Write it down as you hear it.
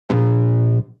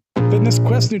Fitness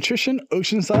Quest Nutrition,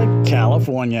 Oceanside,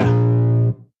 California.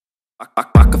 I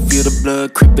can feel the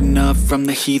blood creeping up from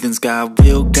the heathens. Got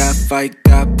will, got fight,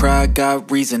 got pride, got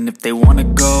reason. If they wanna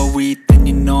go eat, then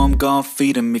you know I'm gon'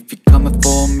 feed them. If you're coming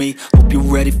for me, hope you're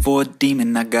ready for a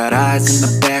demon. I got eyes in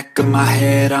the back of my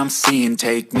head, I'm seeing.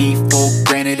 Take me for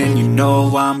granted and you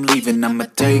know I'm leaving. I'ma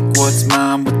take what's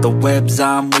mine with the webs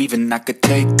I'm weaving. I could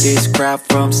take this crowd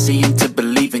from seeing to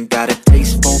believing. Got a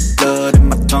taste for blood and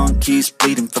my tongue keeps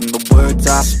bleeding from the words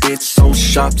I spit. So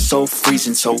sharp, so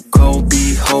freezing, so cold.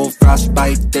 Behold,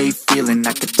 frostbite they feeling.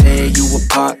 I could tear you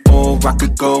apart or I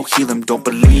could go heal them. Don't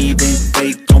believe in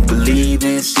fate, don't believe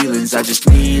in ceilings. I just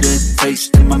need a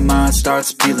taste and my mind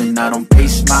starts peeling. I don't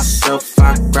pace myself,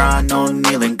 I grind on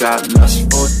kneeling. Got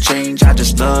lust for change, I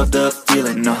just love the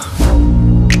feeling.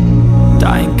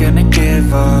 I ain't gonna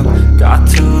give up. Got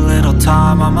too little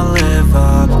time, I'ma live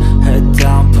up. Head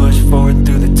down, push forward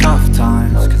through the tough times.